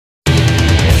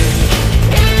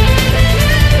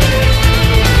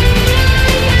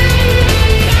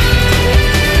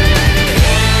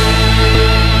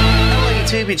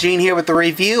Eugene here with the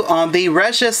review on the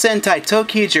Ressha Sentai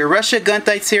ToQger Ressha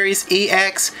Gattai Series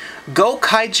EX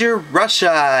Gokaiger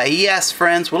Ressha. Yes,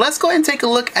 friends. Well, let's go ahead and take a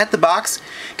look at the box.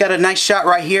 Got a nice shot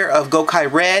right here of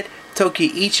Gokai Red,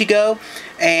 Tokyo Ichigo,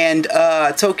 and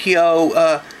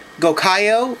Tokyo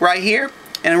Gokaiger right here.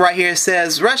 And right here it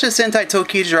says Ressha Sentai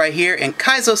ToQger right here and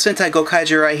Kaizo Sentai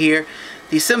Gokaiger right here.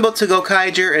 The symbol to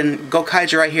Gokaiger and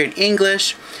Gokaiger right here in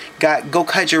English. Got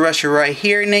Gokaiger Ressha right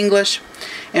here in English.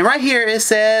 And right here it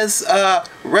says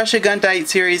Ressha Gattai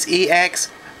Series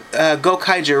EX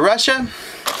Gokaiger Ressha.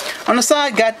 On the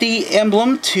side got the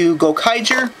emblem to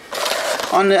Gokaiger.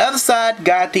 On the other side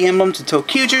got the emblem to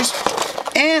ToQgers.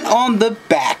 And on the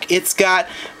back it's got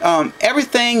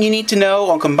everything you need to know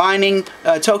on combining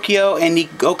Tokyo and the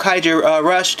Gokaiger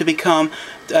Ressha to become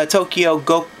Tokyo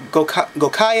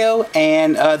Gokaiger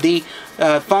and the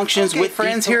functions with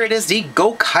friends. Here it is, the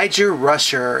Gokaiger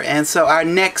Ressha, and so our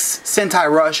next Sentai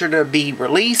Ressha to be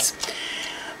released.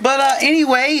 But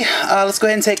anyway, let's go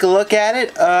ahead and take a look at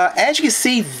it. As you can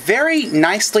see, very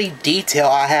nicely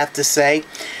detailed, I have to say.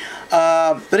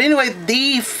 But anyway,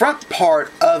 the front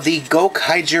part of the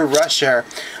Gokaiger Ressha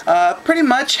pretty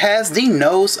much has the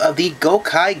nose of the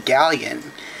Gokai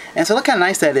Galleon. And so look how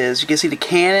nice that is. You can see the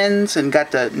cannons and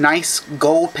got the nice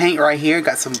gold paint right here.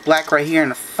 Got some black right here in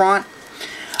the front.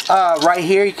 Right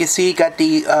here you can see got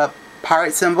the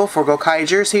pirate symbol for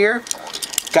Gokaigers here.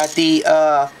 Got the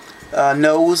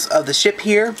nose of the ship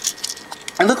here.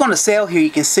 And look on the sail here,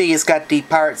 you can see it's got the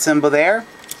pirate symbol there.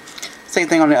 Same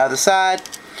thing on the other side.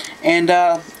 And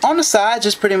on the side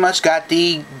just pretty much got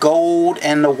the gold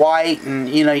and the white, and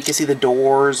you know, you can see the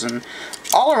doors and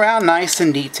all around nice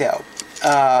and detailed.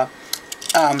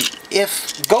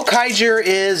 If Gokaiger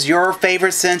is your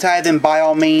favorite Sentai, then by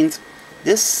all means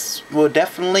this will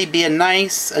definitely be a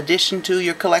nice addition to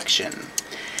your collection.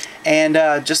 And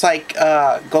just like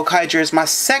Gokaiger is my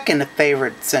second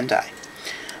favorite Sentai.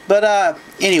 But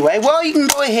anyway, well, you can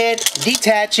go ahead,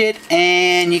 detach it,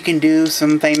 and you can do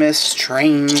some famous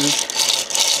train,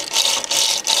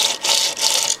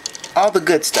 all the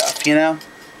good stuff, you know.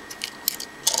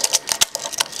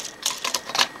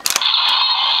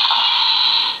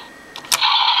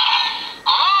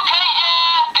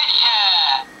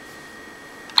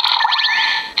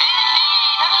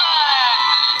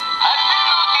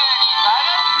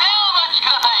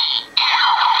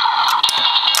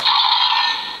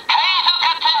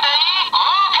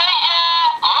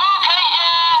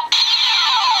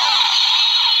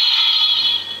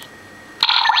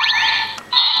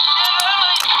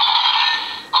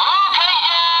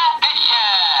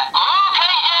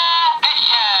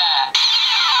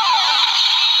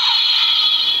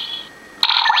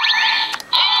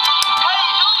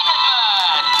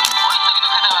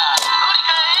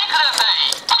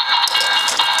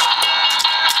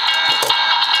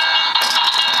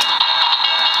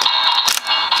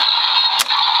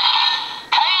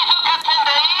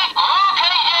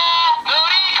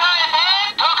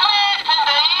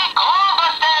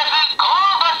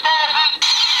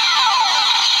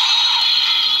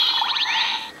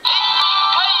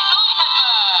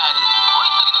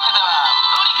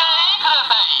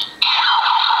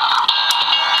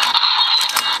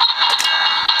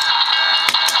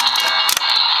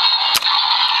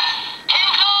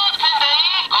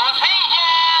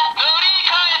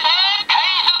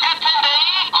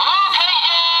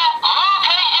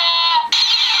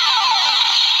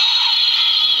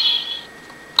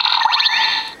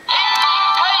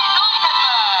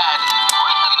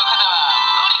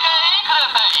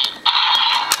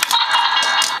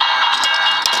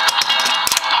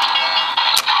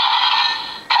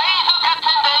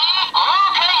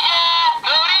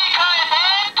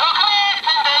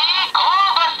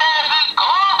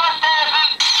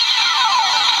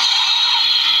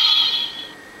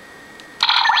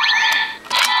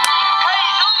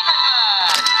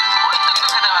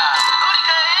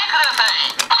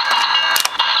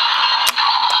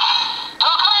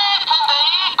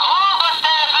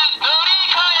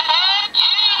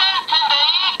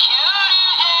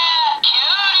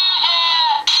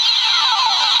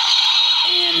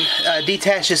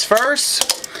 Detach this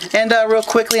first, and real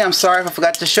quickly, I'm sorry if I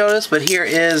forgot to show this, but here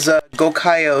is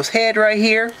Gokaiger's head right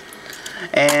here,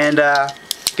 and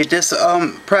get this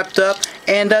prepped up,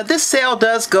 and this sail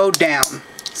does go down,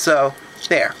 so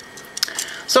there.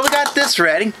 So we got this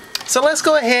ready. So let's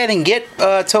go ahead and get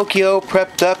Tokyo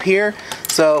prepped up here.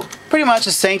 So pretty much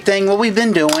the same thing what we've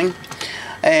been doing,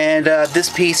 and this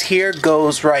piece here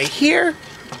goes right here,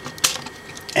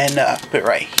 and put it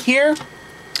right here.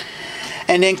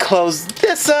 And then close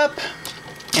this up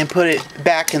and put it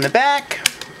back in the back.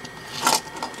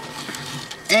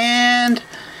 And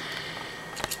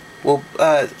we'll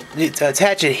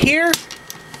attach it here.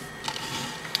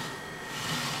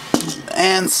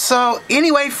 And so,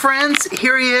 anyway, friends,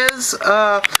 here he is,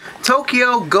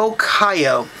 Tokyo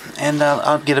Gokaiger, and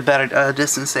I'll get a better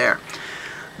distance there.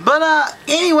 But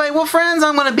anyway, well, friends,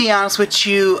 I'm going to be honest with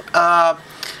you. I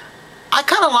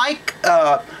kind of like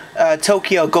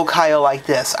Tokyo Gokaiger like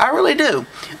this. I really do.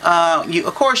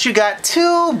 Of course, you got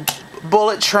two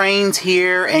bullet trains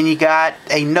here, and you got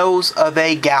a nose of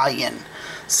a galleon.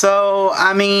 So,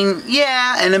 I mean,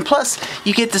 yeah, and then plus,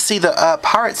 you get to see the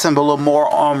pirate symbol a little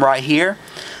more on right here.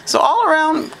 So, all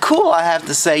around, cool, I have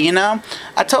to say, you know.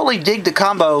 I totally dig the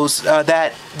combos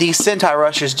that these Sentai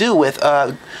rushers do with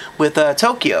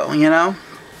Tokyo, you know.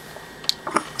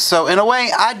 So, in a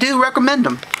way, I do recommend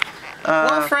them.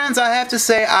 Well, friends, I have to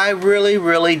say I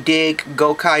really dig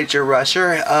Gokaiger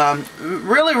Ressha.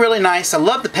 Really nice. I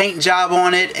love the paint job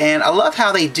on it, and I love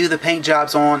how they do the paint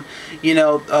jobs on, you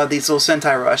know, these little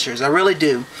Sentai rushers. I really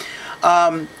do.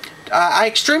 I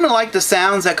extremely like the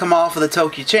sounds that come off of the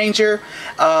Tokyo Changer.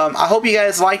 I hope you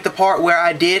guys like the part where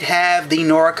I did have the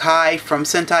Norikai from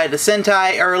Sentai to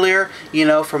Sentai earlier, you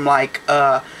know, from like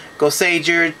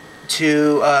Gokaiger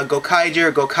to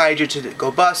Gokaiger, Gokaiger to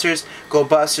Go Busters, Go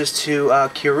Busters to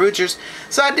Kyurugers.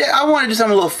 So I want to do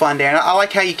something a little fun there, and I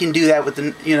like how you can do that with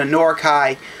the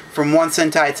Norikai from one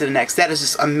Sentai to the next. That is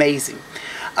just amazing.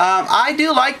 I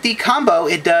do like the combo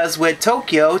it does with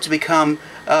Tokyo to become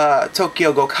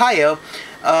Tokyo Gokaiger.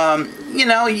 You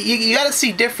know, you got to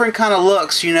see different kind of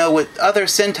looks, you know, with other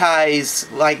Sentais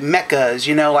like mechas,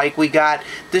 you know, like we got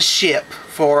the ship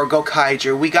for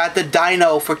Gokaiger, we got the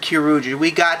dino for Kyuruger,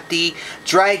 we got the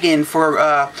dragon for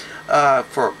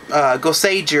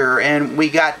Gokaiger, and we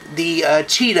got the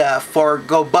cheetah for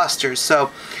Go Busters.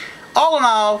 So, all in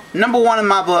all, #1 in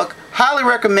my book. Highly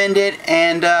recommend it,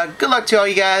 and good luck to all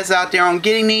you guys out there on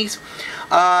getting these.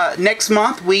 Next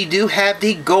month, we do have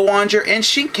the Gokaiger and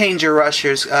Shinkanger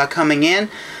rushers coming in.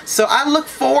 So I look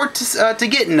forward to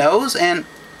getting those, and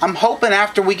I'm hoping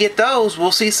after we get those,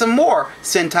 we'll see some more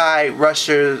Sentai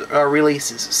rushers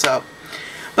releases. So,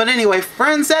 but anyway,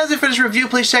 friends, that's it for this review.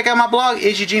 Please check out my blog,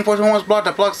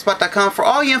 Eugene421blog.blogspot.com, for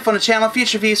all your info on the channel,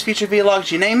 future views, future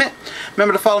vlogs, you name it.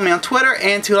 Remember to follow me on Twitter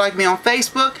and to like me on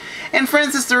Facebook. And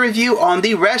friends, it's the review on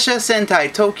the Ressha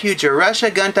Sentai ToQger Ressha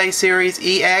Gattai Series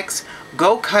EX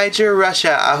Gokaiger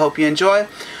Ressha. I hope you enjoy.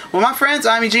 Well, my friends,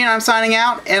 I'm Eugene. I'm signing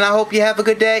out, and I hope you have a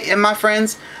good day. And my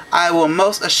friends, I will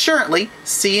most assuredly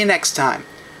see you next time.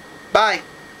 Bye.